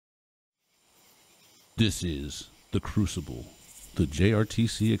This is the Crucible, the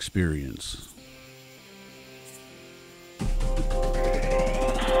JRTC Experience.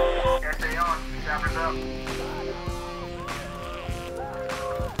 Essayons, cameras up.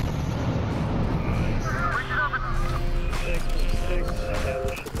 Switch it up. 6 I have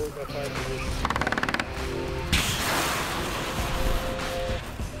support by 5 position.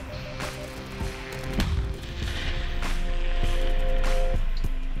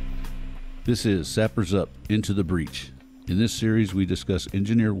 This is Sappers Up Into the Breach. In this series, we discuss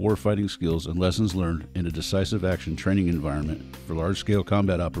engineer warfighting skills and lessons learned in a decisive action training environment for large-scale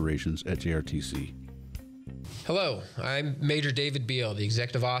combat operations at JRTC. Hello, I'm Major David Beale, the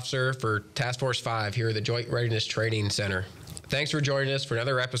Executive Officer for Task Force 5 here at the Joint Readiness Training Center. Thanks for joining us for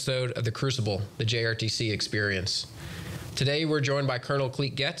another episode of the Crucible, the JRTC Experience. Today, we're joined by Colonel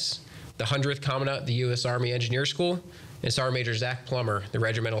Clete Goetz, the 100th Commandant of the U.S. Army Engineer School, and Sergeant Major Zach Plummer, the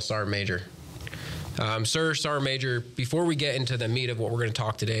Regimental Sergeant Major. Sir, Sergeant Major, before we get into the meat of what we're going to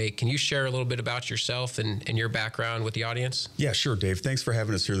talk today, can you share a little bit about yourself and your background with the audience? Yeah, sure, Dave. Thanks for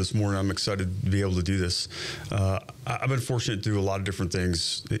having us here this morning. I'm excited to be able to do this. I've been fortunate to do a lot of different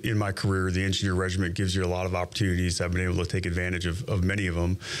things in my career. The Engineer Regiment gives you a lot of opportunities. I've been able to take advantage of many of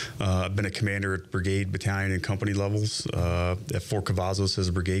them. I've been a commander at brigade, battalion, and company levels. At Fort Cavazos as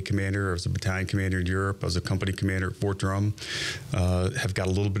a brigade commander. I was a battalion commander in Europe. I was a company commander at Fort Drum. Have got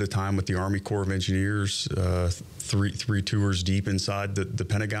a little bit of time with the Army Corps of Engineers. Three tours deep inside the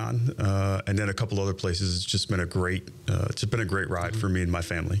Pentagon, and then a couple other places. It's just been a great ride for me and my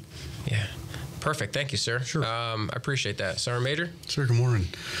family. Yeah, perfect. Thank you, sir. Sure. I appreciate that. Sergeant Major? Sir, good morning.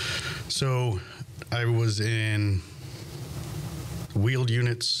 So I was in wheeled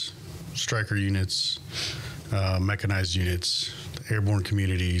units, striker units, mechanized units, airborne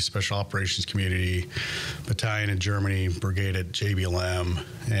community, special operations community, battalion in Germany, brigade at JBLM,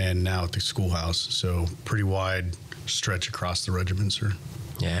 and now at the schoolhouse. So pretty wide stretch across the regiment, sir.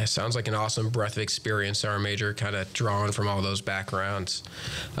 Yeah, sounds like an awesome breadth of experience, Sergeant Major, kind of drawn from all those backgrounds.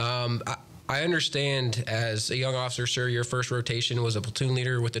 I understand as a young officer, sir, your first rotation was a platoon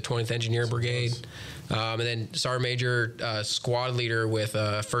leader with the 20th Engineer Brigade, and then Sergeant Major, squad leader with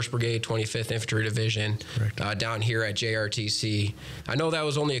 1st Brigade, 25th Infantry Division, down here at JRTC. I know that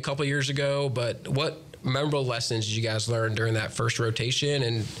was only a couple years ago, but what memorable lessons did you guys learn during that first rotation,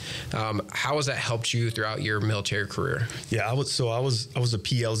 and how has that helped you throughout your military career? Yeah, I was a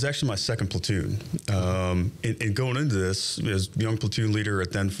PL. It was actually my second platoon. And going into this as young platoon leader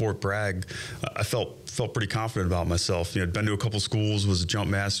at then Fort Bragg, I felt pretty confident about myself. I'd been to a couple schools, was a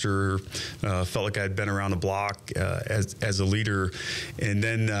jump master, felt like I'd been around the block as a leader, and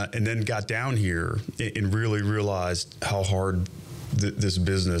then got down here and really realized how hard this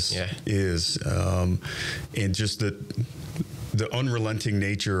business is, and just the unrelenting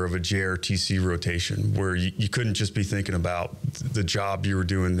nature of a JRTC rotation, where you couldn't just be thinking about the job you were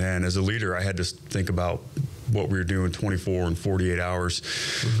doing then. As a leader, I had to think about what we were doing 24 and 48 hours,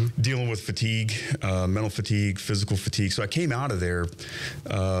 dealing with fatigue, mental fatigue, physical fatigue. So I came out of there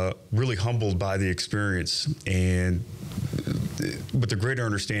really humbled by the experience, and with a greater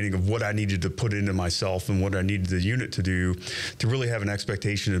understanding of what I needed to put into myself and what I needed the unit to do to really have an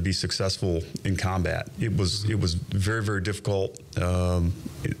expectation to be successful in combat. It was very, very difficult.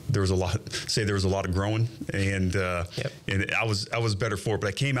 There was a lot of growing, and I was better for it. But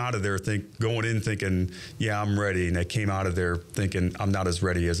I came out of there going in thinking, yeah, I'm ready, and I came out of there thinking I'm not as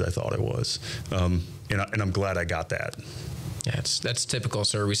ready as I thought I was, and I'm glad I got that. Yeah, that's typical,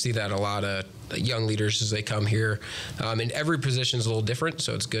 sir. We see that a lot of young leaders as they come here. And every position is a little different,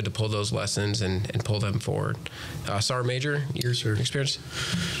 so it's good to pull those lessons and pull them forward. Sergeant Major, your experience?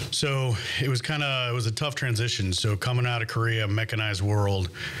 So it was a tough transition. So coming out of Korea, mechanized world,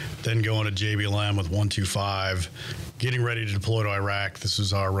 then going to JBLM with 125, getting ready to deploy to Iraq. This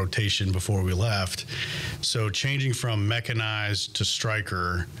was our rotation before we left. So changing from mechanized to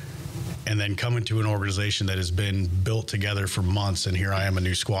striker, and then coming to an organization that has been built together for months, and here I am, a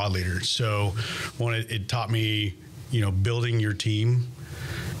new squad leader. So it taught me, building your team.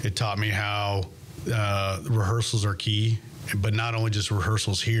 It taught me how rehearsals are key, but not only just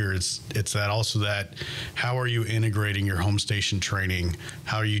rehearsals here, it's that how are you integrating your home station training?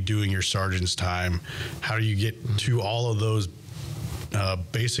 How are you doing your sergeant's time? How do you get to all of those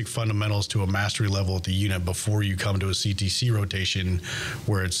basic fundamentals to a mastery level at the unit before you come to a CTC rotation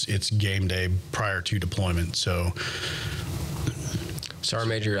where it's game day prior to deployment. So Sergeant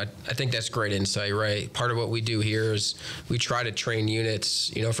Major, I think that's great insight, right? Part of what we do here is we try to train units,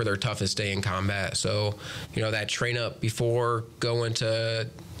 for their toughest day in combat. So, that train up before going to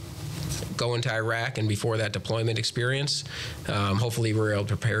going to Iraq and before that deployment experience. Hopefully we're able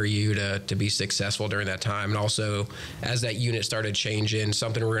to prepare you to be successful during that time. And also, as that unit started changing,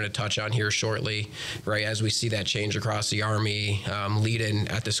 something we're going to touch on here shortly, right, as we see that change across the Army, leading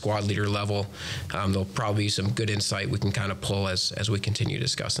at the squad leader level, there'll probably be some good insight we can kind of pull as we continue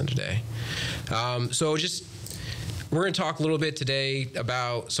discussing today. We're going to talk a little bit today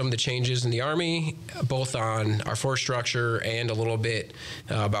about some of the changes in the Army, both on our force structure and a little bit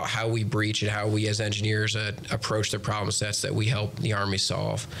about how we breach and how we as engineers approach the problem sets that we help the Army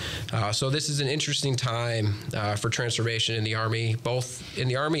solve. So this is an interesting time for transformation in the Army, both in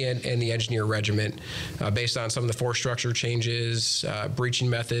the Army and the Engineer Regiment, based on some of the force structure changes, breaching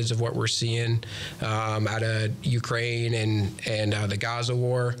methods of what we're seeing out of Ukraine and the Gaza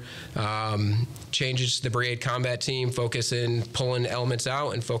war. Changes to the brigade combat team, focusing, pulling elements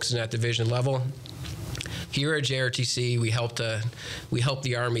out and focusing at division level. Here at JRTC, we help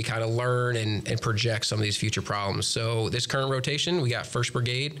the Army kind of learn and project some of these future problems. So this current rotation, we got 1st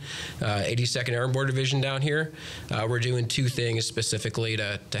Brigade, 82nd Airborne Division down here. We're doing 2 things specifically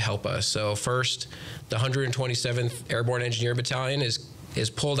to help us. So first, the 127th Airborne Engineer Battalion is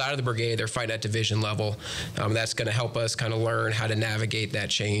pulled out of the brigade. They're fighting at division level. That's going to help us kind of learn how to navigate that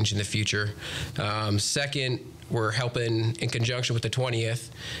change in the future. Second, we're helping in conjunction with the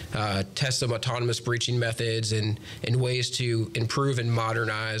 20th test some autonomous breaching methods and ways to improve and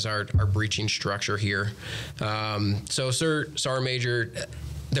modernize our breaching structure here. So Sergeant Major,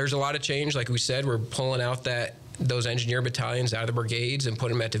 there's a lot of change. Like we said, we're pulling out those engineer battalions out of the brigades and put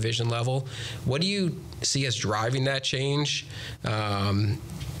them at division level. What do you see as driving that change, and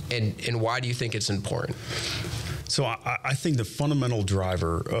why do you think it's important? So I think the fundamental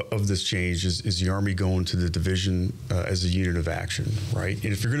driver of this change is the Army going to the division as a unit of action, right?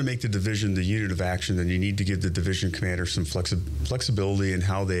 And if you're going to make the division the unit of action, then you need to give the division commander some flexibility in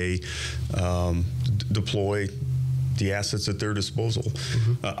how they deploy the assets at their disposal.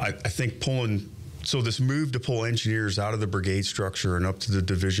 Mm-hmm. I think so this move to pull engineers out of the brigade structure and up to the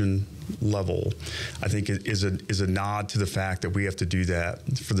division level, I think is a nod to the fact that we have to do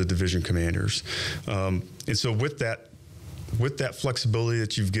that for the division commanders. And so with that flexibility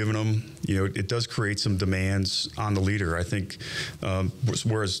that you've given them, it does create some demands on the leader. I think,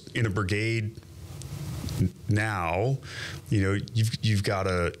 whereas in a brigade now, you've got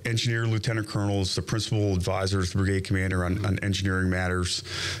a engineer lieutenant colonel as the principal advisor to the brigade commander on engineering matters.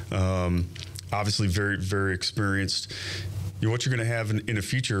 Obviously very, very experienced. What you're going to have in the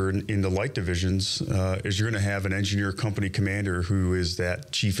future in the light divisions is you're going to have an engineer company commander who is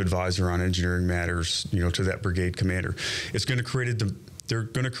that chief advisor on engineering matters, to that brigade commander. It's going to they're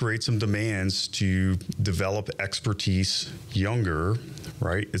going to create some demands to develop expertise younger,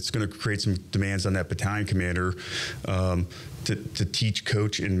 right? It's going to create some demands on that battalion commander to teach,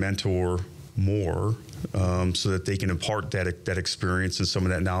 coach, and mentor more. So that they can impart that experience and some of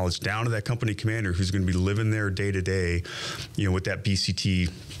that knowledge down to that company commander who's going to be living there day to day, with that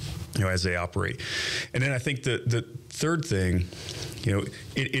BCT, as they operate. And then I think the third thing, I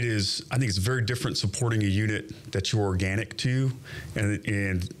think it's very different supporting a unit that you're organic to,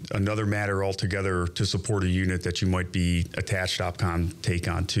 and another matter altogether to support a unit that you might be attached OPCOM take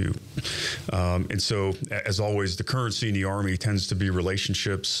on to. And so, as always, the currency in the Army tends to be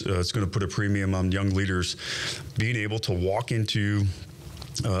relationships. It's going to put a premium on young leaders being able to walk into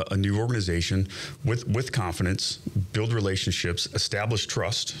a new organization with confidence, build relationships, establish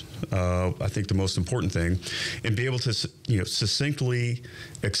trust. I think the most important thing, and be able to succinctly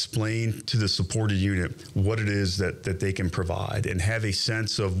explain to the supported unit what it is that they can provide, and have a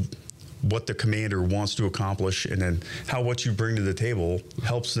sense of what the commander wants to accomplish, and then how what you bring to the table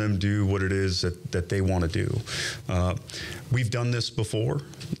helps them do what it is that they want to do. We've done this before.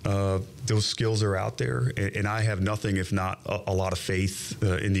 Those skills are out there, and I have nothing if not a lot of faith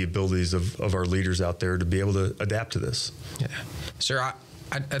in the abilities of our leaders out there to be able to adapt to this. Yeah. Sir,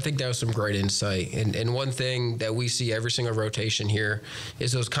 I think that was some great insight. And one thing that we see every single rotation here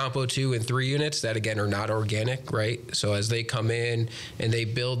is those Compo 2 and 3 units that, again, are not organic, right? So as they come in and they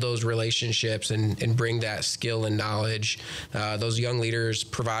build those relationships and bring that skill and knowledge, those young leaders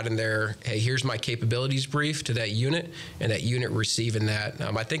providing their, hey, here's my capabilities brief to that unit, and that unit receiving that.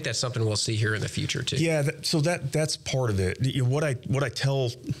 I think that's something we'll see here in the future, too. Yeah, that's part of it. What I tell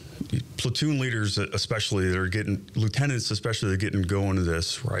platoon leaders, especially that are getting, lieutenants especially, that are getting going to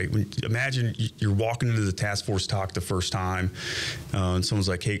this, right? Imagine you're walking into the task force talk the first time, and someone's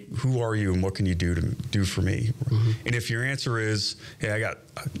like, "Hey, who are you, and what can you do for me?" Mm-hmm. And if your answer is, "Hey, I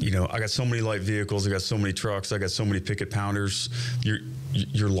got so many light vehicles, I got so many trucks, I got so many picket pounders,"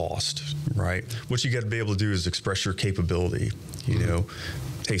 you're lost, right? What you got to be able to do is express your capability. You know,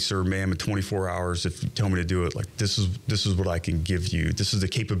 hey, sir, ma'am, in 24 hours, if you tell me to do it, like this is what I can give you. This is the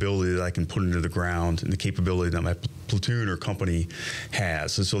capability that I can put into the ground and the capability that my platoon or company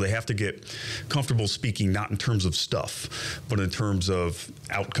has. And so they have to get comfortable speaking, not in terms of stuff, but in terms of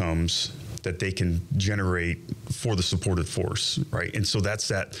outcomes that they can generate for the supported force, right? And so that's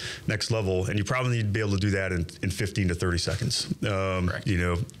that next level, and you probably need to be able to do that in 15 to 30 seconds. You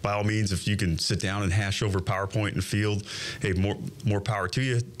know, by all means, if you can sit down and hash over PowerPoint in the field, hey, more power to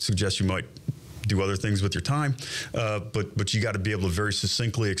you. Suggest you might do other things with your time, but you got to be able to very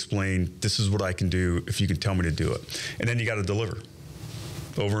succinctly explain, this is what I can do if you can tell me to do it. And then you got to deliver.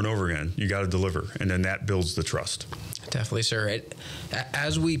 Over and over again, you got to deliver, and then that builds the trust. Definitely, sir.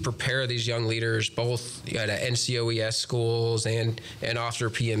 As we prepare these young leaders, both at NCOES schools and officer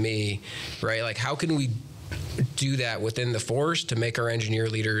PME, right? Like, how can we do that within the force to make our engineer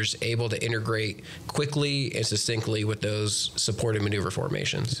leaders able to integrate quickly and succinctly with those supported maneuver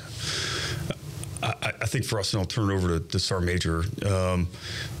formations? I think for us, and I'll turn it over to Sergeant Major,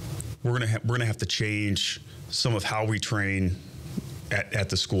 we're gonna have to change some of how we train at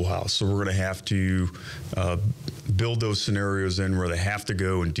the schoolhouse. So we're going to have to build those scenarios in where they have to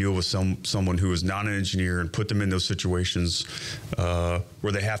go and deal with someone who is not an engineer and put them in those situations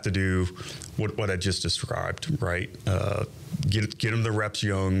where they have to do what I just described, right? Get them the reps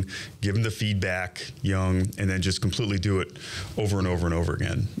young, give them the feedback young, and then just completely do it over and over and over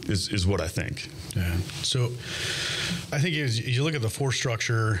again is what I think. Yeah. So I think as you look at the force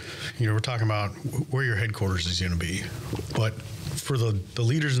structure, you know, we're talking about where your headquarters is going to be, but for the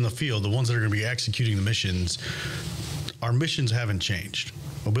leaders in the field, the ones that are going to be executing the missions, our missions haven't changed.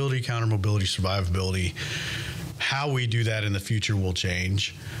 Mobility, counter-mobility, survivability. How we do that in the future will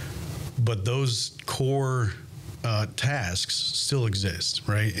change, but those core tasks still exist,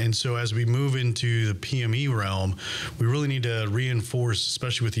 right? And so as we move into the PME realm, we really need to reinforce,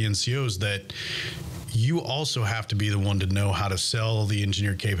 especially with the NCOs, that you also have to be the one to know how to sell the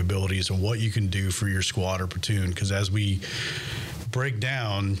engineer capabilities and what you can do for your squad or platoon. Because as we break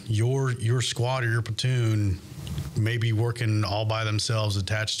down, your squad or your platoon may be working all by themselves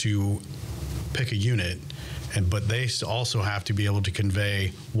attached to pick a unit, but they also have to be able to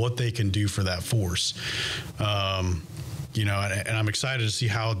convey what they can do for that force. You know, and I'm excited to see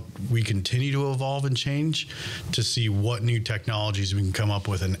how we continue to evolve and change, to see what new technologies we can come up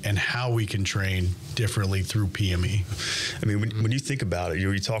with and how we can train differently through PME. I mean, when you think about it,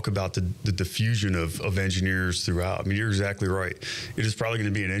 you talk about the diffusion of engineers throughout. I mean, you're exactly right. It is probably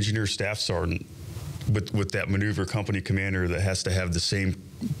going to be an engineer staff sergeant with that maneuver company commander that has to have the same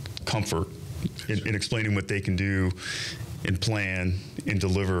comfort in explaining what they can do and plan and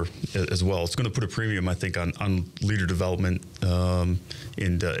deliver as well. It's going to put a premium, I think, on leader development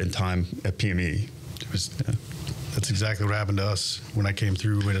in time at PME. That's exactly what happened to us when I came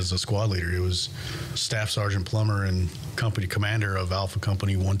through it as a squad leader. It was Staff Sergeant Plummer and company commander of Alpha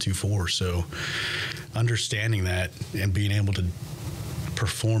Company 124. So understanding that and being able to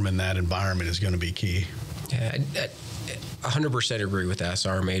perform in that environment is going to be key. Yeah, 100% agree with that,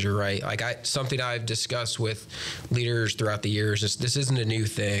 Sergeant Major, right? Like something I've discussed with leaders throughout the years is this isn't a new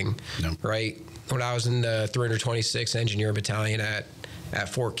thing, no. Right? When I was in the 326th Engineer Battalion at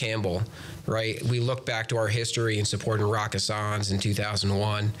Fort Campbell, right, we look back to our history in supporting Essayons in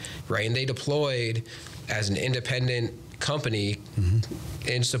 2001, right? And they deployed as an independent company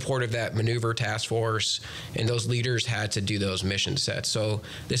in support of that maneuver task force, and those leaders had to do those mission sets. So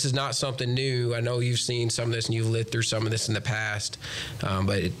this is not something new. I know you've seen some of this and you've lived through some of this in the past,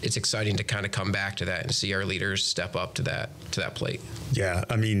 but it's exciting to kind of come back to that and see our leaders step up to that plate. Yeah,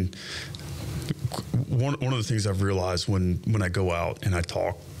 I mean, one of the things I've realized when I go out and I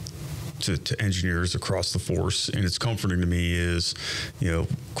talk to engineers across the force, and it's comforting to me, is, you know,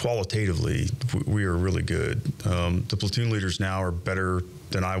 qualitatively we are really good. The platoon leaders now are better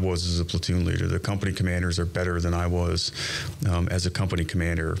than I was as a platoon leader. The company commanders are better than I was as a company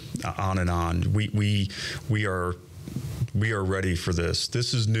commander. On and on. We are ready for this.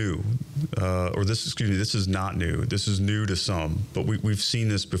 This is new, this is not new. This is new to some, but we've seen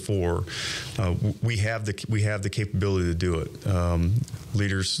this before. We have the capability to do it.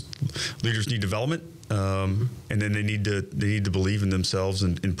 Leaders need development, and then they need to believe in themselves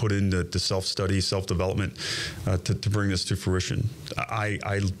and put in the self-study, self-development to bring this to fruition.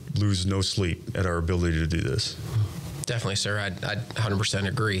 I lose no sleep at our ability to do this. Definitely, sir. I'd 100%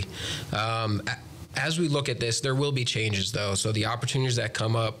 agree. As we look at this, there will be changes, though. So the opportunities that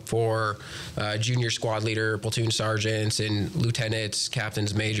come up for junior squad leader, platoon sergeants, and lieutenants,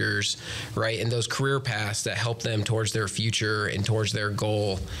 captains, majors, right, and those career paths that help them towards their future and towards their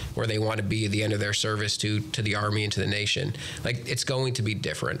goal where they want to be at the end of their service to the Army and to the nation, like, it's going to be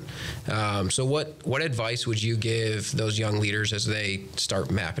different. So what advice would you give those young leaders as they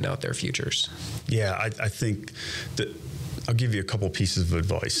start mapping out their futures? Yeah, I think that I'll give you a couple pieces of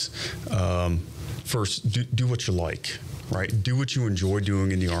advice. First, do what you like, right? Do what you enjoy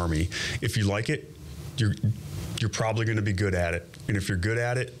doing in the Army. If you like it, you're probably going to be good at it. And if you're good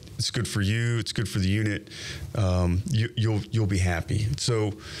at it, it's good for you. It's good for the unit. You'll be happy.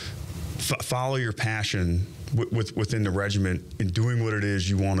 So follow your passion within the regiment in doing what it is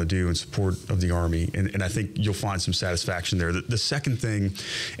you want to do in support of the Army. And I think you'll find some satisfaction there. The second thing,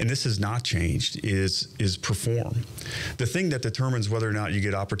 and this has not changed, is perform. The thing that determines whether or not you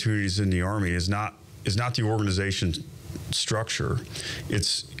get opportunities in the Army is not the organization structure,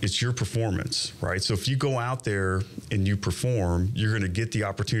 it's your performance, right? So if you go out there and you perform, you're going to get the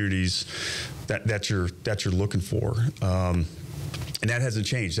opportunities that you're looking for. And that hasn't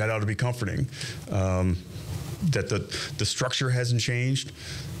changed. That ought to be comforting. That the structure hasn't changed,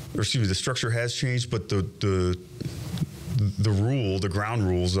 or excuse me, the structure has changed, but the ground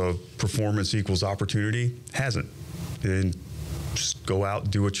rules of performance equals opportunity hasn't. And just go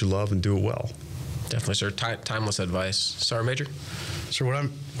out, do what you love, and do it well. Definitely, sir. Timeless advice. Sergeant Major? So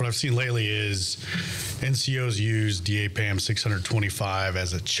what I've seen lately is NCOs use DAPAM 625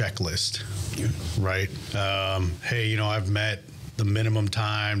 as a checklist, right? Hey, I've met the minimum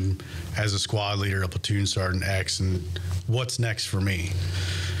time as a squad leader, a platoon sergeant X, and what's next for me?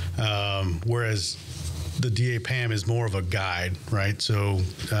 Whereas the DAPAM is more of a guide, right? So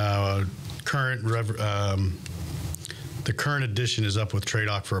the current edition is up with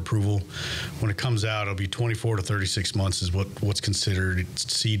TRADOC for approval. When it comes out, it'll be 24 to 36 months is what's considered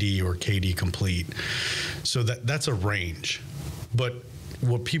CD or KD complete. So that's a range. But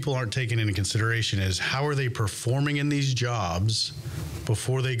what people aren't taking into consideration is how are they performing in these jobs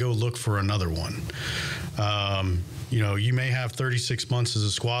before they go look for another one. You may have 36 months as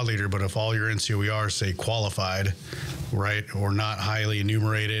a squad leader, but if all your NCOERs say qualified, right, or not highly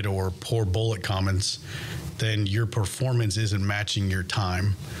enumerated or poor bullet comments, then your performance isn't matching your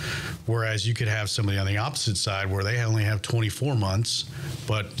time. Whereas you could have somebody on the opposite side where they only have 24 months,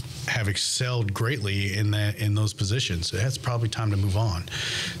 but have excelled greatly in those positions. So that's probably time to move on.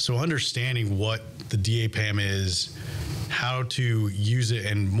 So understanding what the DAPAM is, how to use it,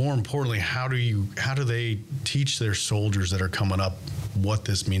 and more importantly, how do they teach their soldiers that are coming up what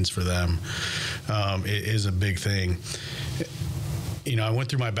this means for them, it is a big thing. I went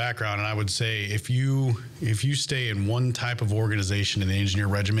through my background, and I would say if you stay in one type of organization in the Engineer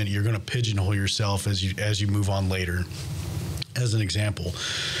Regiment, you're going to pigeonhole yourself as you move on later. As an example,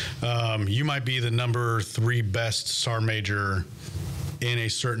 you might be the number 3 best SAR major in a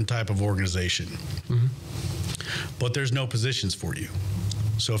certain type of organization, but there's no positions for you.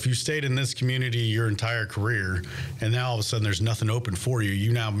 So if you stayed in this community your entire career, and now all of a sudden there's nothing open for you,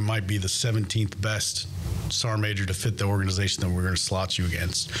 you now might be the 17th best SAR major to fit the organization that we're going to slot you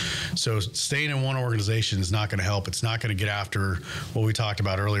against. So staying in one organization is not going to help. It's not going to get after what we talked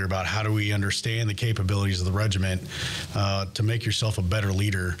about earlier about how do we understand the capabilities of the regiment to make yourself a better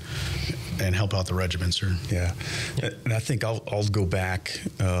leader and help out the regiment, sir. Yeah, and I think I'll go back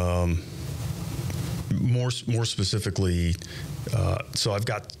more specifically. So I've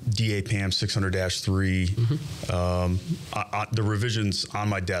got DAPAM 600-3. The revisions on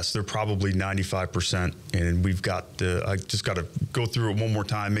my desk, they're probably 95%, and we've got I just got to go through it one more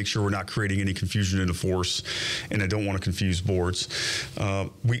time, make sure we're not creating any confusion in the force, and I don't want to confuse boards.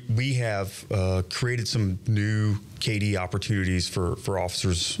 We have created some new KD opportunities for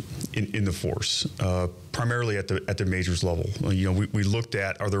officers in the force, primarily at the majors level. We looked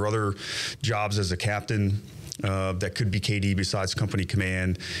at, are there other jobs as a captain that could be KD besides company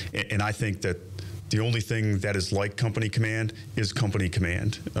command, and I think that the only thing that is like company command is company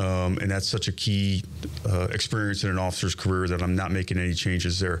command, and that's such a key experience in an officer's career that I'm not making any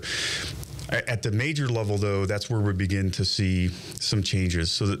changes there. At the major level, though, that's where we begin to see some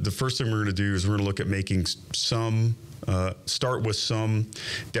changes. So the first thing we're going to do is we're going to look at making some start with some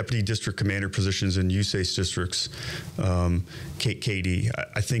deputy district commander positions in USAES districts, KD.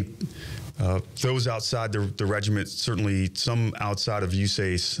 I think those outside the regiment, certainly some outside of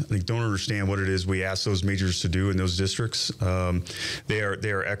USAES, I think don't understand what it is we ask those majors to do in those districts. They are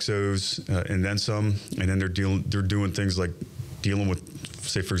XOs and then some, and then they're doing things like dealing with,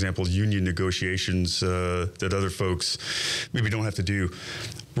 say, for example, union negotiations that other folks maybe don't have to do.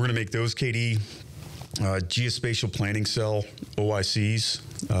 We're going to make those KD Geospatial planning cell, OICs,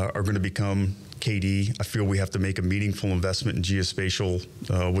 are going to become KD. I feel we have to make a meaningful investment in geospatial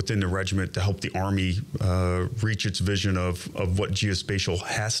within the regiment to help the Army reach its vision of what geospatial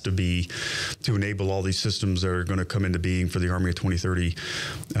has to be to enable all these systems that are going to come into being for the Army of 2030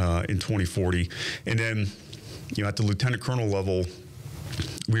 in 2040. And then, at the lieutenant colonel level,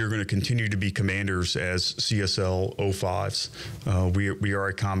 we are going to continue to be commanders as CSL 05s. We are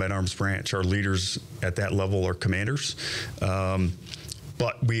a combat arms branch. Our leaders at that level are commanders.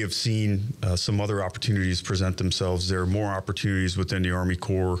 But we have seen some other opportunities present themselves. There are more opportunities within the Army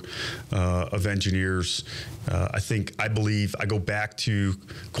Corps of Engineers. I believe, I go back to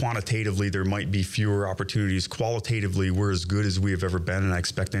quantitatively, there might be fewer opportunities. Qualitatively, we're as good as we have ever been, and I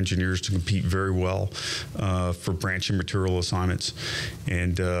expect engineers to compete very well for branch and material assignments.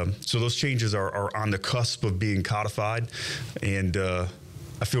 And so those changes are on the cusp of being codified, and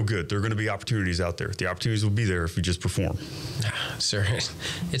I feel good. There are going to be opportunities out there. The opportunities will be there if we just perform. Sir,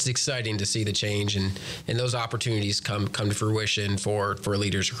 it's exciting to see the change, and those opportunities come to fruition for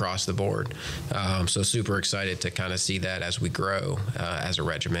leaders across the board. So super excited to kind of see that as we grow as a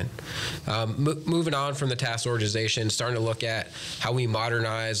regiment. Moving on from the task organization, starting to look at how we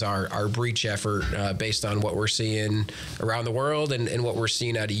modernize our breach effort based on what we're seeing around the world and what we're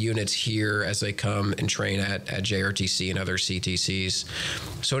seeing out of units here as they come and train at JRTC and other CTCs.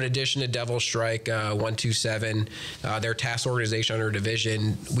 So in addition to Devil Strike 127, their task organization under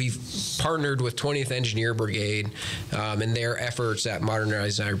division, we've partnered with 20th Engineer Brigade in their efforts at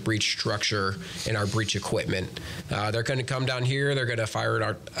modernizing our breach structure and our breach equipment. They're going to come down here. They're going to fire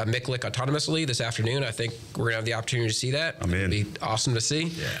a MICLIC autonomously this afternoon. I think we're going to have the opportunity to see that. I'm in. It'll be awesome to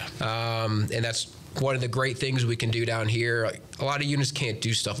see. Yeah. And that's one of the great things we can do down here. A lot of units can't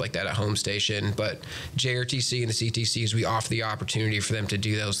do stuff like that at home station, but JRTC and the CTCs, we offer the opportunity for them to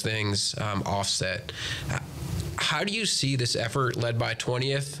do those things offset. How do you see this effort led by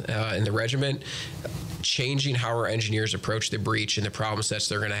 20th in the regiment changing how our engineers approach the breach and the problem sets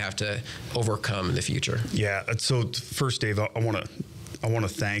they're going to have to overcome in the future? Yeah. So first, Dave, I want to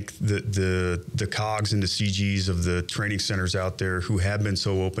thank the COGs and the CGs of the training centers out there who have been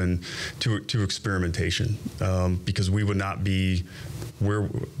so open to experimentation, because we would not be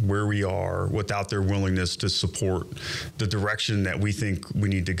where we are without their willingness to support the direction that we think we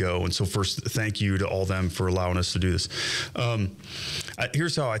need to go. And so first, thank you to all them for allowing us to do this.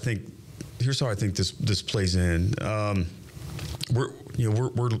 Here's how I think this plays in. We're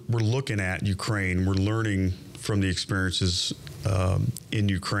looking at Ukraine. We're learning from the experiences in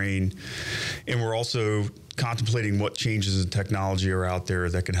Ukraine, and we're also contemplating what changes in technology are out there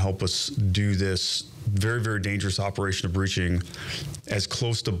that can help us do this very, very dangerous operation of breaching as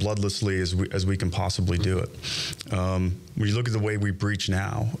close to bloodlessly as we can possibly do it. When you look at the way we breach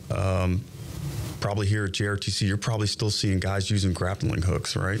now, probably here at JRTC, you're probably still seeing guys using grappling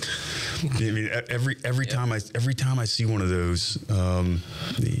hooks, right? I mean, every time I see one of those,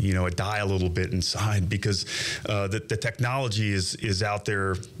 I die a little bit inside, because the technology is out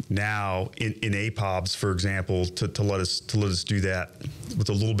there now in APOBs, for example, to let us do that with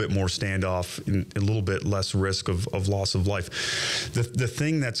a little bit more standoff and a little bit less risk of loss of life. The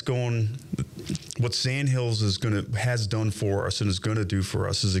thing that's what Sandhills has done for us and is going to do for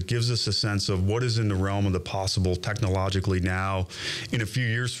us is it gives us a sense of what is in the realm of the possible technologically now, in a few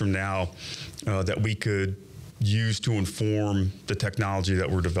years from now, that we could use to inform the technology that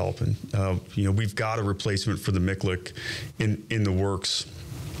we're developing. We've got a replacement for the MICLIC in the works.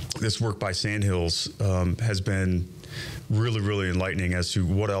 This work by Sandhills has been really, really enlightening as to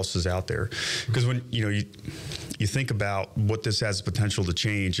what else is out there. Because when you think about what this has the potential to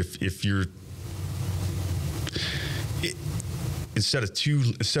change, if you're instead of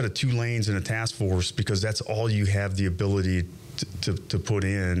two lanes in a task force, because that's all you have the ability to put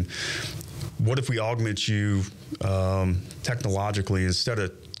in. What if we augment you technologically? Instead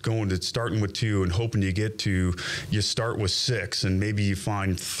of starting with 2 and hoping you get 2, you start with 6, and maybe you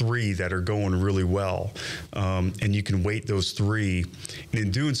find 3 that are going really well, and you can weight those 3. And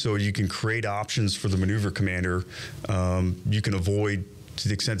in doing so, you can create options for the maneuver commander. You can avoid, to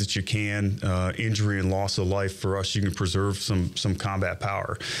the extent that you can, injury and loss of life. For us, you can preserve some combat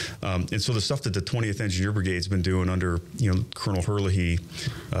power. And so the stuff that the 20th Engineer Brigade's been doing under Colonel Herlihy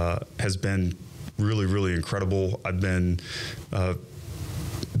has been really, really incredible. I've been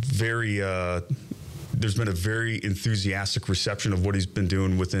very there's been a very enthusiastic reception of what he's been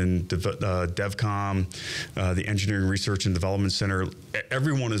doing within DevCom, the Engineering Research and Development Center.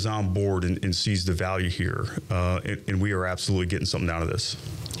 Everyone is on board and sees the value here, and we are absolutely getting something out of this.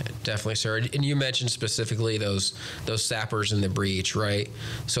 Definitely, sir. And you mentioned specifically those sappers in the breach, right?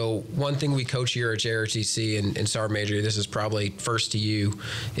 So one thing we coach here at JRTC and Sergeant Major, this is probably first to you,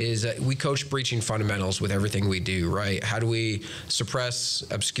 is that we coach breaching fundamentals with everything we do, right? How do we suppress,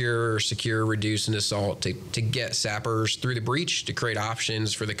 obscure, secure, reduce, and assault to get sappers through the breach to create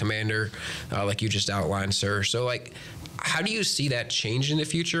options for the commander, like you just outlined, sir? So, like, how do you see that change in the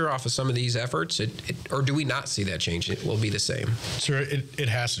future off of some of these efforts? Or do we not see that change? It will be the same. Sure, it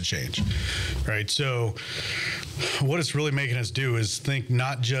has to change, right? So what it's really making us do is think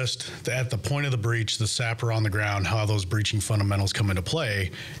not just at the point of the breach, the sapper on the ground, how those breaching fundamentals come into play.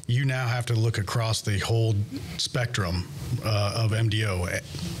 You now have to look across the whole spectrum of MDO.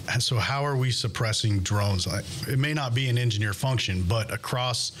 So how are we suppressing drones? It may not be an engineer function, but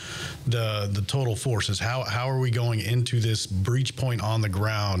across the total forces, how are we going into this breach point on the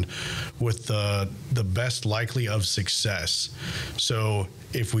ground with the best likely of success? So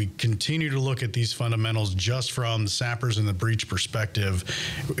if we continue to look at these fundamentals just from the sappers and the breach perspective,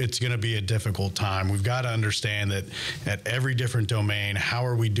 it's going to be a difficult time. We've got to understand that at every different domain, how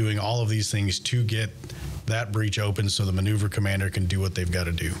are we doing all of these things to get that breach open so the maneuver commander can do what they've got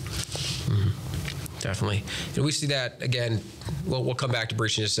to do. Mm-hmm. Definitely. And we see that, again, we'll come back to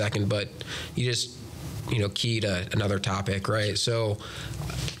breach in a second, but you just, keyed another topic, right? So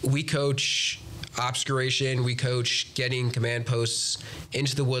we coach obscuration, we coach getting command posts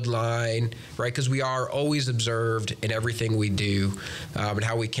into the wood line, right? Because we are always observed in everything we do, and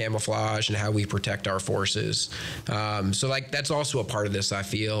how we camouflage and how we protect our forces. So like that's also a part of this, I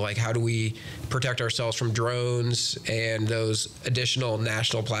feel. Like, how do we protect ourselves from drones and those additional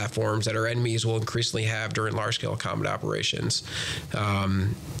national platforms that our enemies will increasingly have during large-scale combat operations?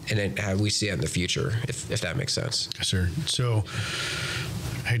 And then how we see it in the future, if that makes sense. Yes, sir. So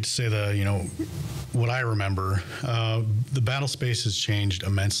I hate to say what I remember, the battle space has changed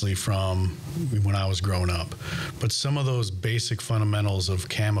immensely from when I was growing up. But some of those basic fundamentals of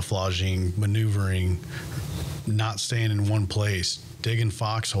camouflaging, maneuvering, not staying in one place, digging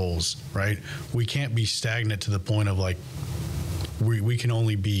foxholes, right? We can't be stagnant to the point of like, we can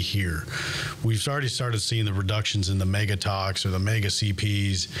only be here. We've already started seeing the reductions in the mega TOCs or the mega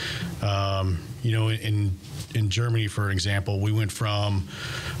CPs. In Germany, for example, we went from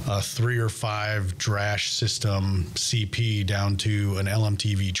a 3 or 5 drash system CP down to an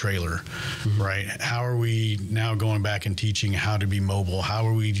LMTV trailer, mm-hmm. right? How are we now going back and teaching how to be mobile? How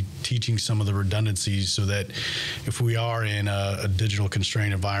are we teaching some of the redundancies so that if we are in a digital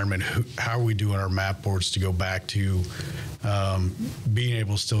constrained environment, how are we doing our map boards to go back to being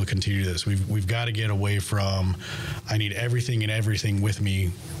able to still continue this? We've got to get away from, I need everything with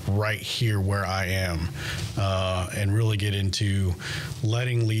me right here where I am, and really get into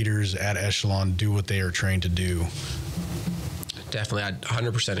letting leaders at echelon do what they are trained to do. Definitely, I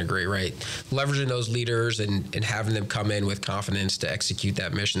 100% agree, right? Leveraging those leaders and having them come in with confidence to execute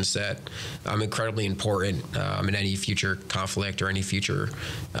that mission set, incredibly important in any future conflict or any future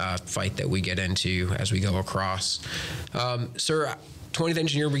fight that we get into as we go across. Sir, 20th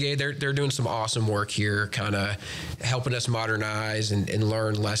Engineer Brigade, they're doing some awesome work here, kind of helping us modernize and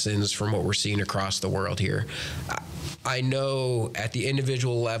learn lessons from what we're seeing across the world here. I know at the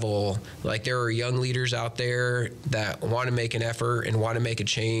individual level, like there are young leaders out there that want to make an effort and want to make a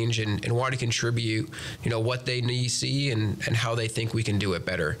change and want to contribute, what they need to see and how they think we can do it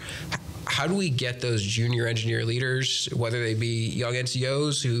better. How do we get those junior engineer leaders, whether they be young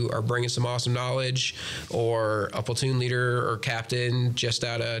NCOs who are bringing some awesome knowledge, or a platoon leader or captain just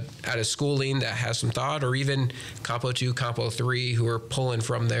out of schooling that has some thought, or even Compo 2, Compo 3 who are pulling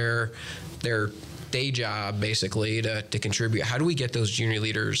from their day job basically to contribute? How do we get those junior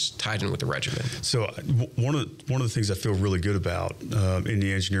leaders tied in with the regiment? So one of the things I feel really good about in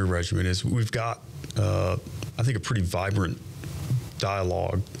the Engineer Regiment is we've got, I think, a pretty vibrant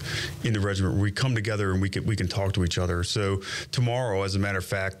dialogue in the regiment where we come together and we can talk to each other. So tomorrow, as a matter of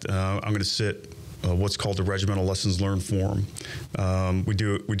fact, I'm going to sit what's called the Regimental Lessons Learned Forum. We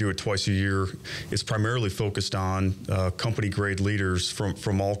do it twice a year. It's primarily focused on company grade leaders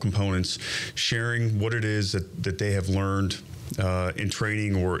from all components, sharing what it is that they have learned in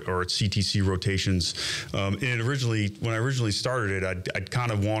training or at CTC rotations. And when I originally started it, I'd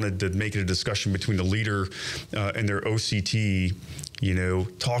kind of wanted to make it a discussion between the leader and their OCT,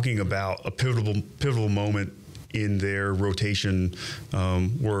 talking about a pivotal moment in their rotation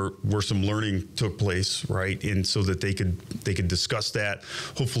where some learning took place, right? And so that they could discuss that,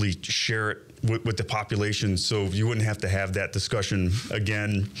 hopefully share it with the population, so you wouldn't have to have that discussion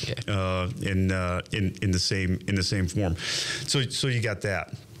again in the same form. So you got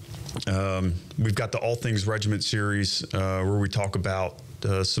that. We've got the All Things Regiment series where we talk about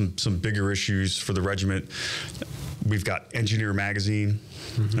some bigger issues for the regiment. We've got Engineer Magazine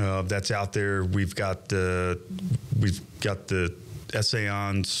that's out there. We've got the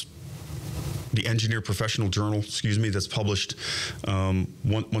Essayons, the Engineer Professional Journal, that's published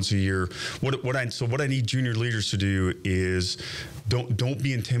once a year. What I need junior leaders to do is don't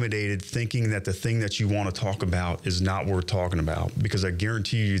be intimidated thinking that the thing that you want to talk about is not worth talking about, because I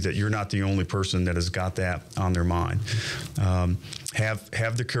guarantee you that you're not the only person that has got that on their mind.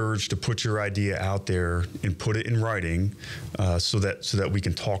 Have the courage to put your idea out there and put it in writing so that we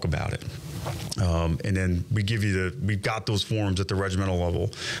can talk about it. And then we've got those forums at the regimental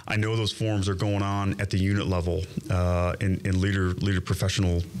level. I know those forums are going on at the unit level in leader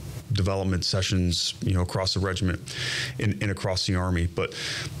professional development sessions, across the regiment and across the Army. But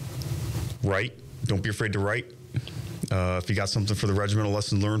write, don't be afraid to write. If you got something for the Regimental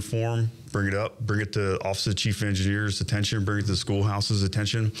Lesson Learned forum, bring it up, bring it to Office of the Chief Engineer's attention, bring it to the schoolhouse's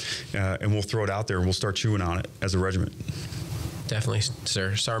attention, and we'll throw it out there and we'll start chewing on it as a regiment. Definitely,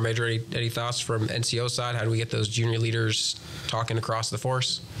 sir. Sergeant Major, any thoughts from NCO side? How do we get those junior leaders talking across the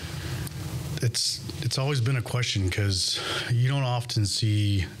force? It's always been a question, because you don't often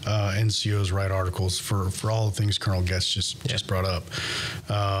see NCOs write articles for all the things Colonel Goetz just brought up.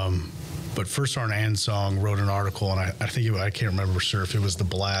 But First Sergeant Ansong wrote an article, and I think I can't remember, sir, if it was the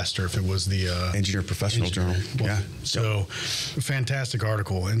Blast or if it was the Engineer Professional Journal. Yeah. So, fantastic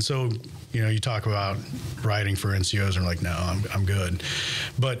article. And so, you talk about writing for NCOs, and like, no, I'm good.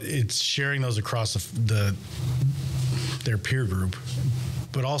 But it's sharing those across their peer group,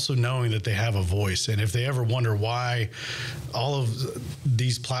 but also knowing that they have a voice. And if they ever wonder why all of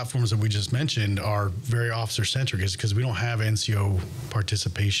these platforms that we just mentioned are very officer-centric, is because we don't have NCO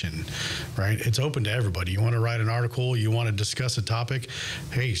participation, right? It's open to everybody. You want to write an article, you want to discuss a topic,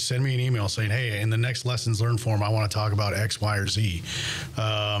 hey, send me an email saying, hey, in the next Lessons Learned forum, I want to talk about X, Y, or Z.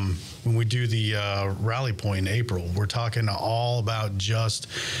 When we do the rally point in April, we're talking all about just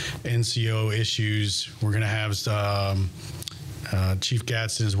NCO issues. We're going to have Chief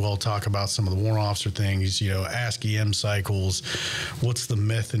Gadsden as well talk about some of the warrant officer things, ask EM cycles, what's the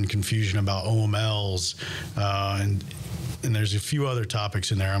myth and confusion about OMLs, and there's a few other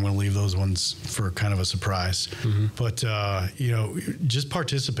topics in there. I'm going to leave those ones for kind of a surprise. But, just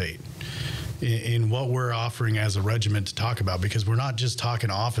participate in what we're offering as a regiment to talk about, because we're not just talking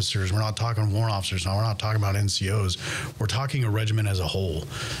officers, we're not talking warrant officers, we're not talking about NCOs, we're talking a regiment as a whole.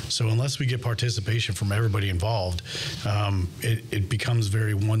 So unless we get participation from everybody involved, it becomes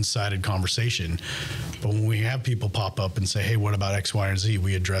very one-sided conversation. But when we have people pop up and say, hey, what about X, Y, and Z,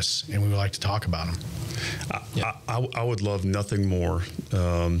 we address and we would like to talk about them. I would love nothing more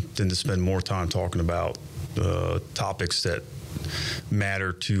than to spend more time talking about topics that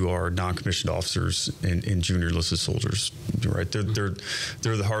matter to our non-commissioned officers and junior enlisted soldiers, right? They're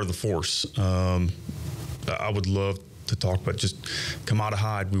the heart of the force. I would love to talk about, just come out of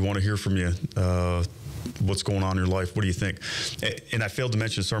hide. We want to hear from you. What's going on in your life? What do you think? And I failed to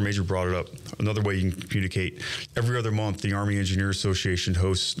mention, Sergeant Major brought it up, another way you can communicate. Every other month, the Army Engineer Association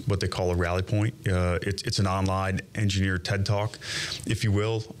hosts what they call a rally point. It's an online engineer TED Talk, if you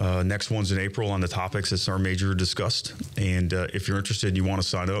will. Next one's in April on the topics that Sergeant Major discussed. And if you're interested and you want to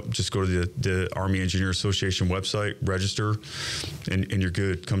sign up, just go to the Army Engineer Association website, register, and you're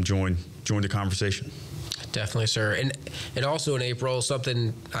good. Come join the conversation. Definitely, sir. And also in April,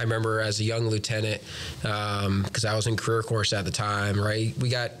 something I remember as a young lieutenant, because I was in career course at the time, right? We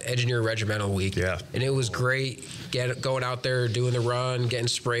got Engineer Regimental Week. Yeah. And it was great going out there, doing the run, getting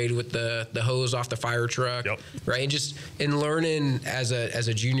sprayed with the hose off the fire truck. Yep. Right? And just learning as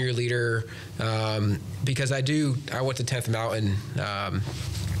a junior leader, because I went to 10th Mountain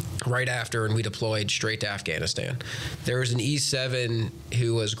right after, and we deployed straight to Afghanistan. There was an E7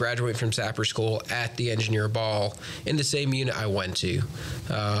 who was graduating from Sapper School at the Engineer Ball in the same unit I went to.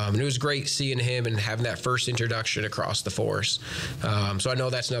 And it was great seeing him and having that first introduction across the force. So I know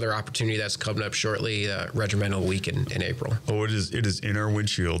that's another opportunity that's coming up shortly, Regimental Week in April. Oh, it is in our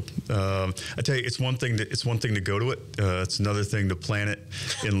windshield. I tell you, it's one thing to go to it. It's another thing to plan it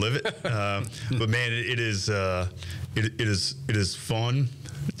and live it. But man, it is fun.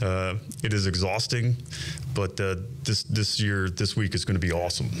 It is exhausting, but this week is going to be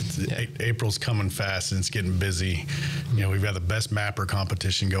awesome. April's coming fast and it's getting busy. We've got the best mapper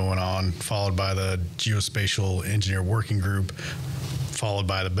competition going on, followed by the geospatial engineer working group, followed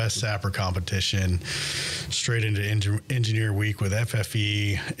by the best sapper competition, straight into engineer week with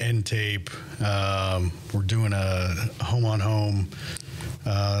FFE, NTAPE. We're doing a home-on-home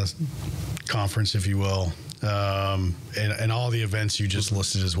conference, if you will. And all the events you just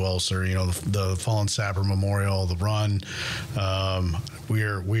listed as well, sir. The Fallen Sapper Memorial, the run.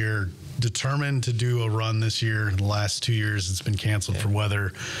 We're determined to do a run this year. The last 2 years it's been canceled for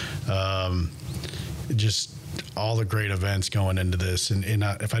weather. Just all the great events going into this, and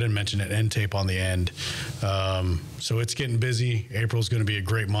if I didn't mention it, NTAPE on the end. So it's getting busy. April's going to be a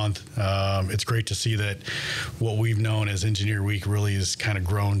great month. It's great to see that what we've known as Engineer Week really has kind of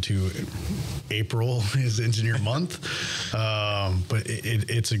grown to April is Engineer Month. But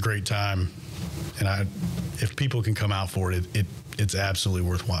it's a great time, and if people can come out for it, it's absolutely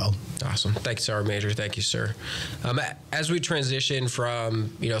worthwhile. Awesome. Thank you, Sergeant Major. Thank you, sir. As we transition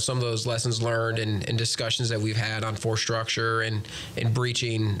from some of those lessons learned and discussions that we've had on force structure and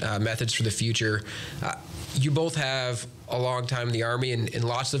breaching methods for the future, you both have a long time in the Army and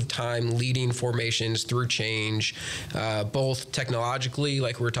lots of time leading formations through change, both technologically,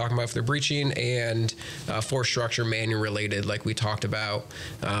 like we were talking about for the breaching, and force structure manual related, like we talked about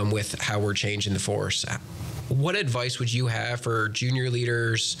with how we're changing the force. What advice would you have for junior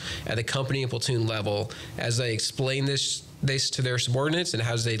leaders at the company and platoon level as they explain this to their subordinates and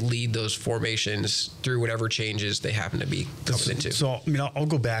as they lead those formations through whatever changes they happen to be going into? So, I'll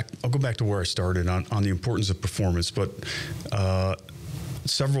go back to where I started on the importance of performance. But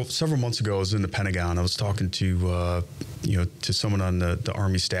several months ago, I was in the Pentagon. I was talking to someone on the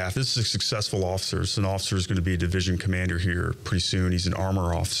Army staff. This is a successful officer. So an officer is going to be a division commander here pretty soon. He's an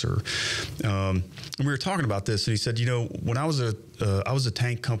armor officer. And we were talking about this, and he said, when I was a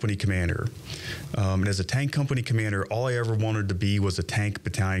tank company commander, and as a tank company commander, all I ever wanted to be was a tank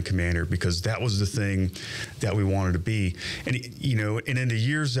battalion commander, because that was the thing that we wanted to be. And and in the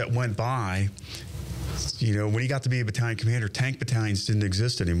years that went by, when he got to be a battalion commander, tank battalions didn't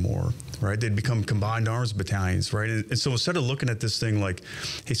exist anymore, right? They'd become combined arms battalions, right? And so instead of looking at this thing like,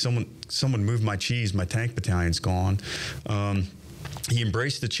 hey, someone moved my cheese, my tank battalion's gone, he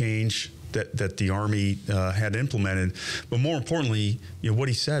embraced the change that the Army had implemented. But more importantly, what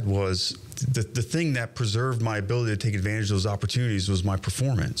he said was the thing that preserved my ability to take advantage of those opportunities was my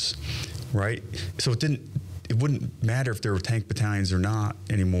performance, right? So it wouldn't matter if there were tank battalions or not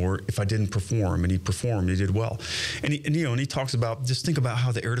anymore if I didn't perform. And he performed, he did well. And he talks about, just think about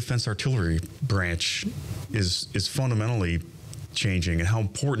how the air defense artillery branch is fundamentally changing, and how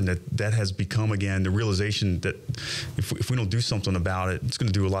important that has become. Again, the realization that if we don't do something about it, it's going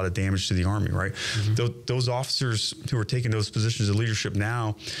to do a lot of damage to the Army, right? Mm-hmm. Those officers who are taking those positions of leadership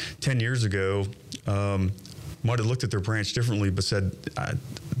now, 10 years ago, might have looked at their branch differently, but said,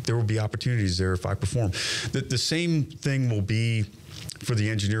 there will be opportunities there if I perform. The same thing will be for the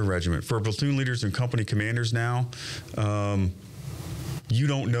engineer regiment. For platoon leaders and company commanders now, you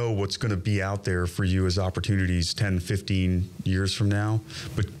don't know what's going to be out there for you as opportunities 10, 15 years from now,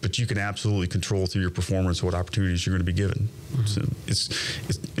 but you can absolutely control through your performance what opportunities you're going to be given. Mm-hmm. So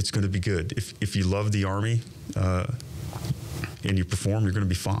it's going to be good. If you love the Army and you perform, you're going to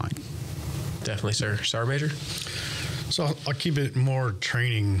be fine. Definitely, sir. Sergeant Major? So I'll keep it more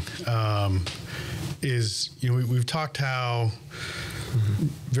training. We've talked how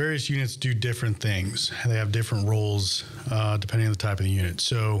various units do different things. They have different roles depending on the type of the unit.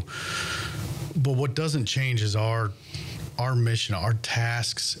 So, but what doesn't change is our mission, our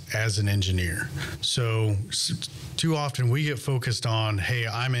tasks as an engineer. So too often we get focused on, hey,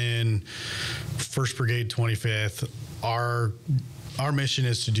 I'm in 1st Brigade 25th. Our mission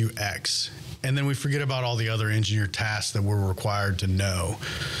is to do X. And then we forget about all the other engineer tasks that we're required to know.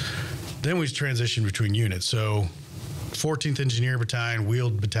 Then we transition between units. So 14th Engineer Battalion,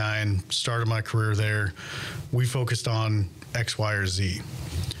 Wheeled Battalion, started my career there. We focused on X, Y, or Z.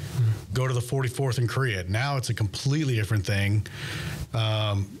 Go to the 44th in Korea. Now it's a completely different thing.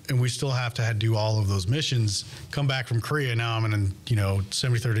 And we still have to do all of those missions. Come back from Korea, now I'm in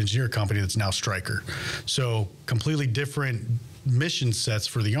 73rd Engineer Company that's now Stryker. So completely different mission sets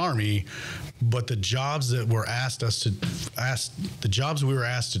for the Army, but the jobs that we were asked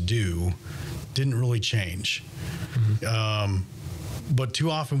to do didn't really change. Mm-hmm. But too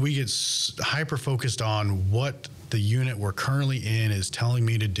often we get hyper focused on what the unit we're currently in is telling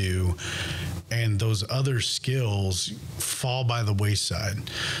me to do, and those other skills fall by the wayside.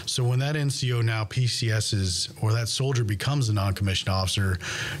 So when that NCO now PCSs, or that soldier becomes a non-commissioned officer,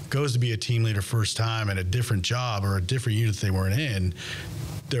 goes to be a team leader first time at a different job or a different unit they weren't in,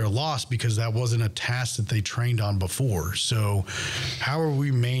 they're lost because that wasn't a task that they trained on before. So how are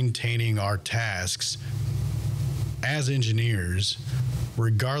we maintaining our tasks as engineers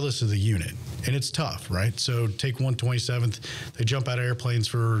regardless of the unit? And it's tough, right? So take 127th, they jump out of airplanes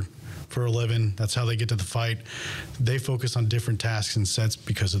for a living. That's how they get to the fight. They focus on different tasks and sets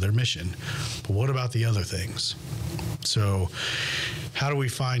because of their mission. But what about the other things? So how do we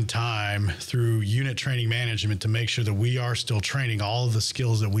find time through unit training management to make sure that we are still training all of the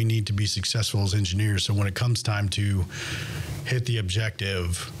skills that we need to be successful as engineers, so when it comes time to hit the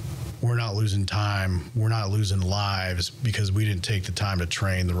objective, we're not losing time, we're not losing lives because we didn't take the time to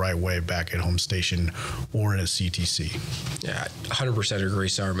train the right way back at home station or in a CTC. Yeah, 100% agree,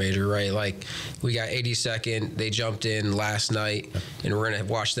 Sergeant Major, right? Like, we got 82nd, they jumped in last night, and we're going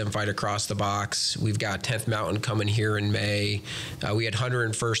to watch them fight across the box. We've got 10th Mountain coming here in May. We had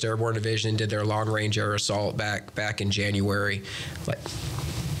 101st Airborne Division, did their long-range air assault back in January. Like,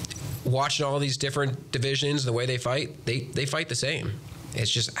 watching all these different divisions, the way they fight, they fight the same. It's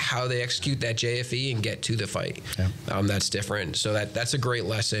just how they execute that JFE and get to the fight. Yeah. That's different. So that's a great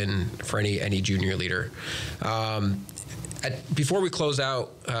lesson for any junior leader. Before we close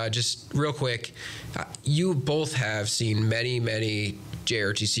out, just real quick, you both have seen many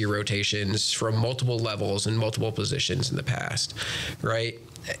JRTC rotations from multiple levels and multiple positions in the past, right?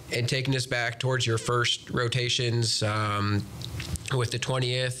 And taking us back towards your first rotations with the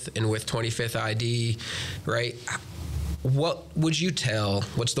 20th and with 25th ID, right? What would you tell,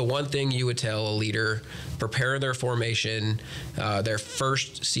 what's the one thing you would tell a leader preparing their formation, their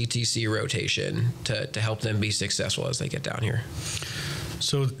first CTC rotation, to help them be successful as they get down here?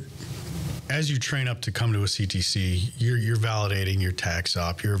 So as you train up to come to a CTC, you're validating your tax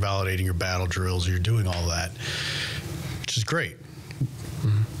op, you're validating your battle drills, you're doing all that, which is great.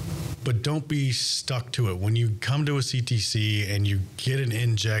 Mm-hmm. But don't be stuck to it. When you come to a CTC and you get an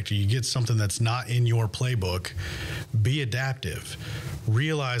inject or you get something that's not in your playbook, be adaptive.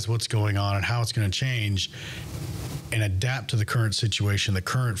 Realize what's going on and how it's going to change, and adapt to the current situation, the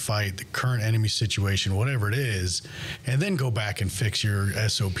current fight, the current enemy situation, whatever it is, and then go back and fix your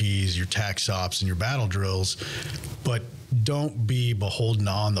SOPs, your tax ops, and your battle drills. But don't be beholden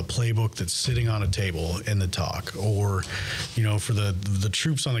on the playbook that's sitting on a table in the talk, or, for the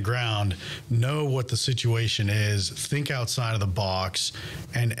troops on the ground, know what the situation is, think outside of the box,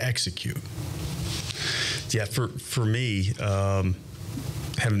 and execute. Yeah, for me,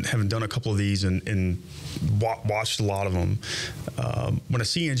 having done a couple of these and watched a lot of them, when I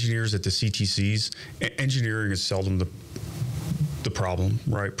see engineers at the CTCs, engineering is seldom the problem,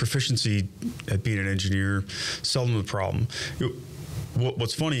 right? Proficiency at being an engineer, seldom the problem.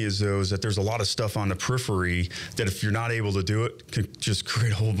 What's funny is that there's a lot of stuff on the periphery that, if you're not able to do it, can just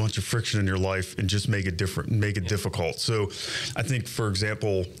create a whole bunch of friction in your life and just make it difficult. So I think, for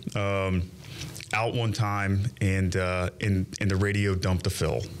example, out one time and the radio dumped a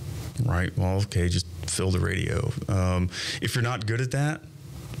fill, right? Well, okay, just fill the radio. If you're not good at that,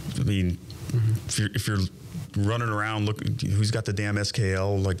 I mean, if you're running around looking who's got the damn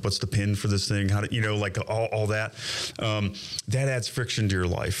SKL, like what's the pin for this thing, how do like all that, that adds friction to your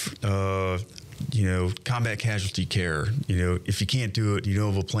life. Combat casualty care, if you can't do it, you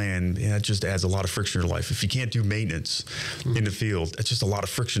don't have a plan, it just adds a lot of friction in your life. If you can't do maintenance in the field, it's just a lot of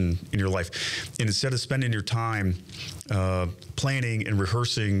friction in your life. And instead of spending your time planning and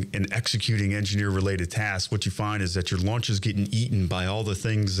rehearsing and executing engineer-related tasks, what you find is that your lunch is getting eaten by all the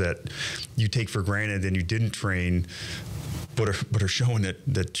things that you take for granted and you didn't train, but are showing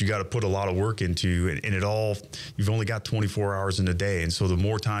that you got to put a lot of work into, and you've only got 24 hours in a day. And so the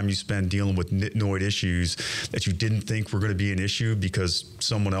more time you spend dealing with nitnoid issues that you didn't think were going to be an issue because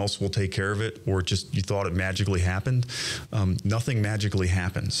someone else will take care of it, or just you thought it magically happened, nothing magically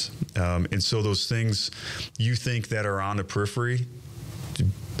happens. And so those things you think that are on the periphery,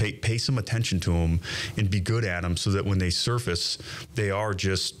 pay some attention to them and be good at them, so that when they surface, they are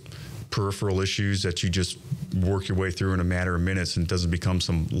just peripheral issues that you just work your way through in a matter of minutes, and it doesn't become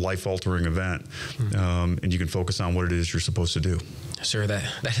some life-altering event, and you can focus on what it is you're supposed to do. Sir, that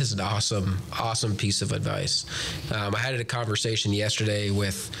is an awesome piece of advice. I had a conversation yesterday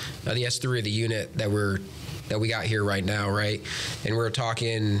with the S3 of the unit that we got here right now, right? And we're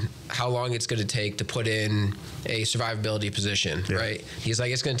talking how long it's going to take to put in a survivability position, right? He's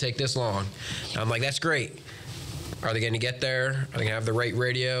like, it's going to take this long. I'm like, that's great. Are they going to get there? Are they going to have the right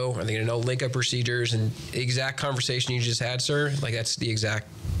radio? Are they going to know link-up procedures? And the exact conversation you just had, sir, like that's the exact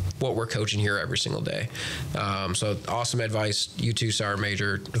what we're coaching here every single day. So awesome advice. You too, Sergeant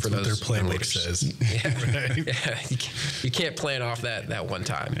Major. That's for what those their plan book leaders. says. Yeah. Yeah. You can't plan off that one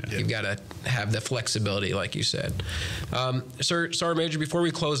time. Yeah. You've got to have the flexibility, like you said. Sergeant Major, before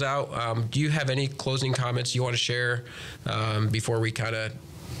we close out, do you have any closing comments you want to share before we kind of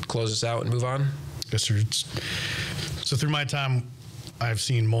close this out and move on? Yes, sir. So through my time, I've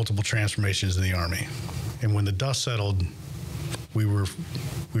seen multiple transformations in the Army, and when the dust settled, we were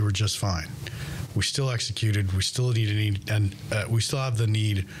just fine. We still executed. We still we still have the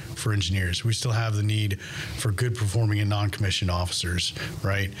need for engineers. We still have the need for good performing and non-commissioned officers.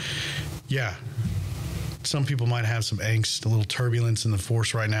 Right? Yeah. Some people might have some angst, a little turbulence in the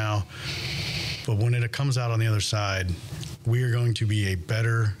force right now, but when it comes out on the other side, we are going to be a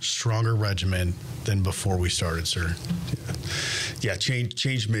better, stronger regiment than before we started, sir. Yeah,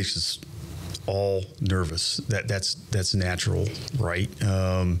 change makes us all nervous. That's natural, right?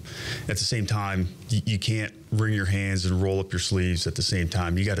 At the same time, you can't wring your hands and roll up your sleeves at the same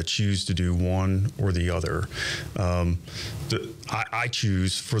time. You got to choose to do one or the other. I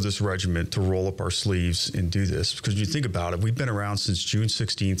choose for this regiment to roll up our sleeves and do this, because you think about it, we've been around since June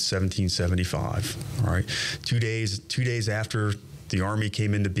 16th, 1775. All right, 2 days after the Army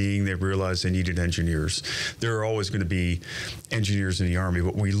came into being, they realized they needed engineers. There are always going to be engineers in the Army,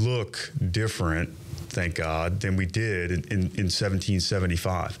 but we look different, thank God, than we did in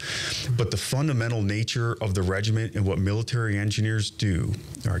 1775. But the fundamental nature of the regiment and what military engineers do,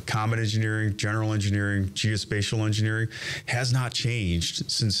 our common engineering, general engineering, geospatial engineering, has not changed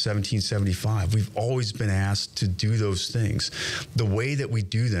since 1775. We've always been asked to do those things. The way that we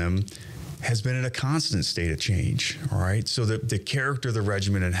do them has been in a constant state of change, all right? So the character of the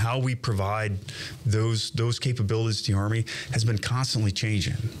regiment and how we provide those capabilities to the Army has been constantly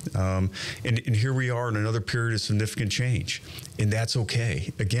changing. And here we are in another period of significant change, and that's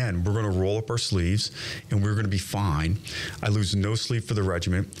okay. Again, we're gonna roll up our sleeves, and we're gonna be fine. I lose no sleep for the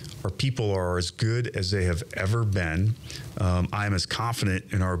regiment. Our people are as good as they have ever been. I am as confident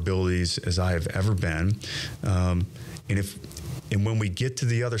in our abilities as I have ever been. And when we get to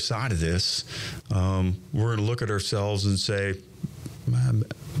the other side of this, we're going to look at ourselves and say, man,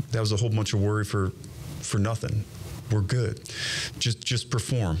 that was a whole bunch of worry for nothing. We're good. Just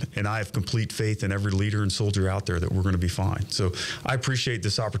perform. And I have complete faith in every leader and soldier out there that we're going to be fine. So I appreciate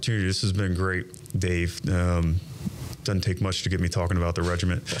this opportunity. This has been great, Dave. Doesn't take much to get me talking about the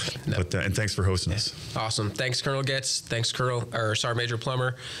regiment, no. But and thanks for hosting us. Awesome. Thanks, Colonel Goetz. Thanks, Sergeant Major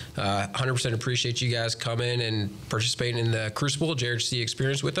Plummer. 100% appreciate you guys coming and participating in the Crucible JRTC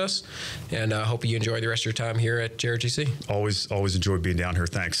experience with us, and hope you enjoy the rest of your time here at JRTC. Always enjoy being down here.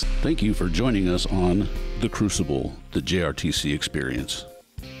 Thanks. Thank you for joining us on the Crucible, the JRTC experience.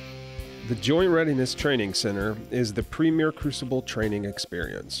 The Joint Readiness Training Center is the premier Crucible training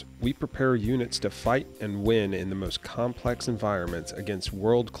experience. We prepare units to fight and win in the most complex environments against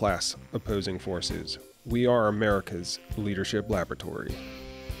world-class opposing forces. We are America's leadership laboratory.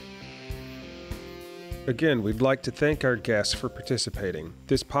 Again, we'd like to thank our guests for participating.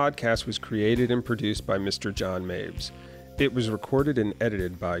 This podcast was created and produced by Mr. John Mabes. It was recorded and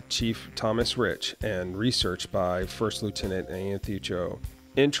edited by Chief Thomas Rich and researched by First Lieutenant Anthony Cho.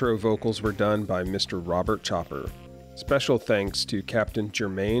 Intro vocals were done by Mr. Robert Chopper. Special thanks to Captain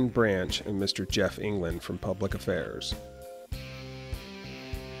Jermaine Branch and Mr. Jeff England from Public Affairs.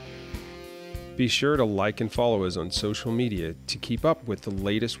 Be sure to like and follow us on social media to keep up with the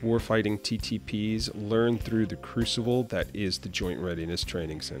latest warfighting TTPs learned through the Crucible that is the Joint Readiness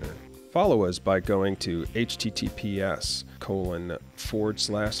Training Center. Follow us by going to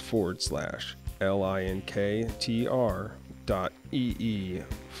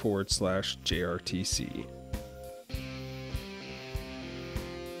https://linktr.ee/JRTC.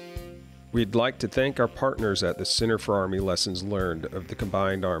 We'd like to thank our partners at the Center for Army Lessons Learned of the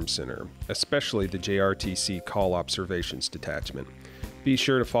Combined Arms Center, especially the JRTC COL Observations Detachment. Be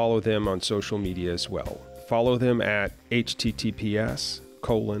sure to follow them on social media as well. Follow them at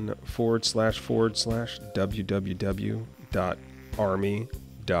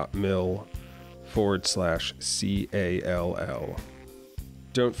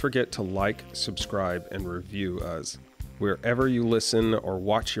Don't forget to like, subscribe, and review us wherever you listen or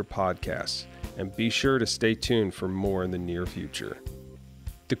watch your podcasts, and be sure to stay tuned for more in the near future.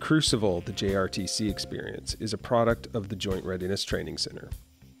 The Crucible, the JRTC experience, is a product of the Joint Readiness Training Center.